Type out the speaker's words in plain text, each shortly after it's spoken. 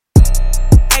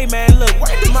man, look,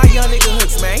 where do my young nigga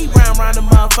Hooks, man? He round the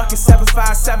motherfucking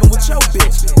 757 with your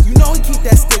bitch. You know he keep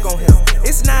that stick on him.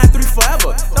 It's 9-3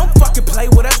 forever. Don't fucking play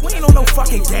with us. We ain't on no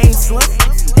fucking game, slut.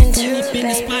 Pull up in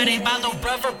the spot, my little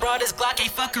brother brought his Glock,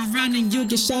 ain't fuck around and you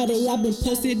get shot. I've been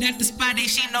posted at the spot,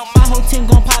 she know my whole team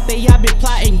gon' pop it. I've been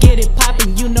plotting, get it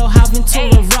poppin', you know how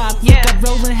Ventura rock. Yeah, I'm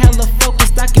rollin' hella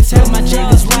focused, I can tell my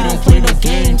niggas we don't play no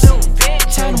games.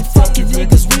 Tell them fucking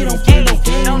niggas we don't play no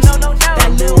games.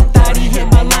 That little thotty hit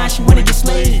my line, she wanna get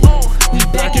slayed. We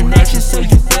back in action, so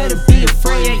you better be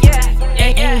afraid.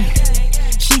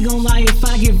 She gon' lie if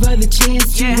I give her the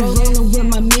chance to. Rollin' with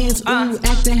my mans, ooh,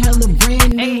 actin' hella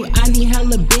brand new. I need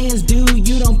hella bands, dude.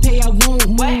 You don't pay, I won't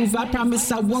move. I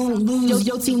promise I won't lose.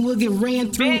 Your team will get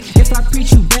ran through. If I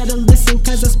preach, you better listen,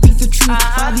 cause I speak the truth.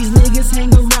 All these niggas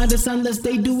hang around us unless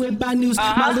they do it by news.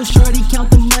 My little shorty count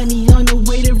the money on the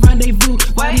way to rendezvous.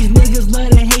 Why these niggas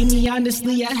love to hate me?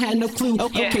 Honestly, I had no clue.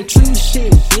 Okay, true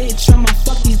shit, bitch. I'ma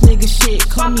fuck these niggas shit.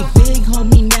 Call me big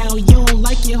homie now. You don't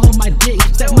like it, hold my dick.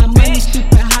 Set my money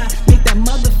stupid high, make that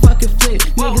motherfucker flip.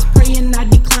 Niggas praying I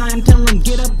decline, tell them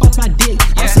get up off my dick.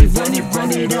 I say run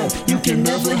it up, you can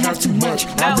never have too much.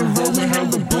 I've been rolling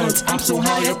hella blunts, I'm so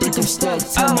high I think I'm stuck.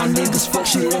 Tell my niggas fuck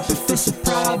shit up if it's a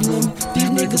problem.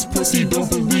 These niggas pussy don't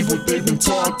believe what they've been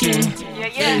talking.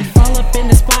 Fall up in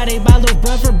the spot, my little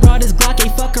brother brought his Glock,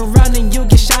 ain't fuck around and you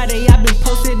get shot. I've been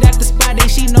posted at the spot,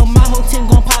 she know my whole team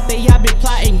gon' pop it. I've been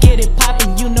plotting, get it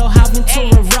poppin', you know how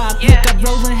Ventura rock. Look, I'm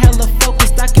rolling hella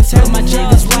focused, I can tell my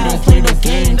niggas we don't play no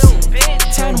games.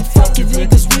 Tell them fucking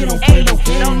niggas we don't play no games.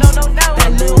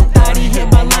 That little thotty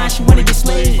hit my line, she wanna get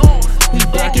slayed. We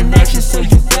back in action, so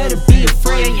you better be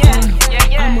afraid.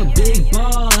 I'm a big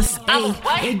boss, ayy.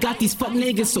 It got these fuck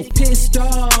niggas so pissed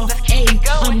off, ayy.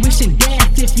 I'm wishing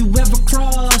death if you ever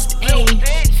crossed, ayy.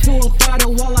 Full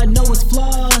throttle, all I know is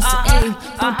floss,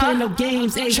 ayy. Don't play no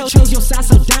games, ayy. Chose your side,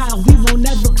 so die. We won't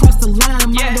never cross the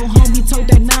line. My little homie told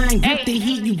that 9. With the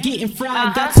heat, you getting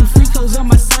fried. Got 2 fricos on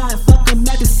my side, fuck them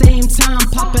at the same time.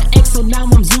 Pop an X, so now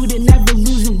I'm zooted, never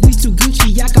losing. We too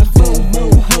Gucci, I got 4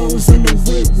 more hoes in the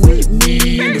whip with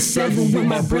me. In the 7 with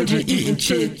my brother eating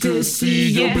chicken. See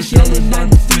your bitch yelling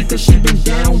 93 cause she been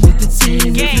down with the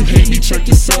team. If you hate me, check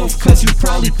yourself, cause you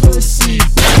probably pussy.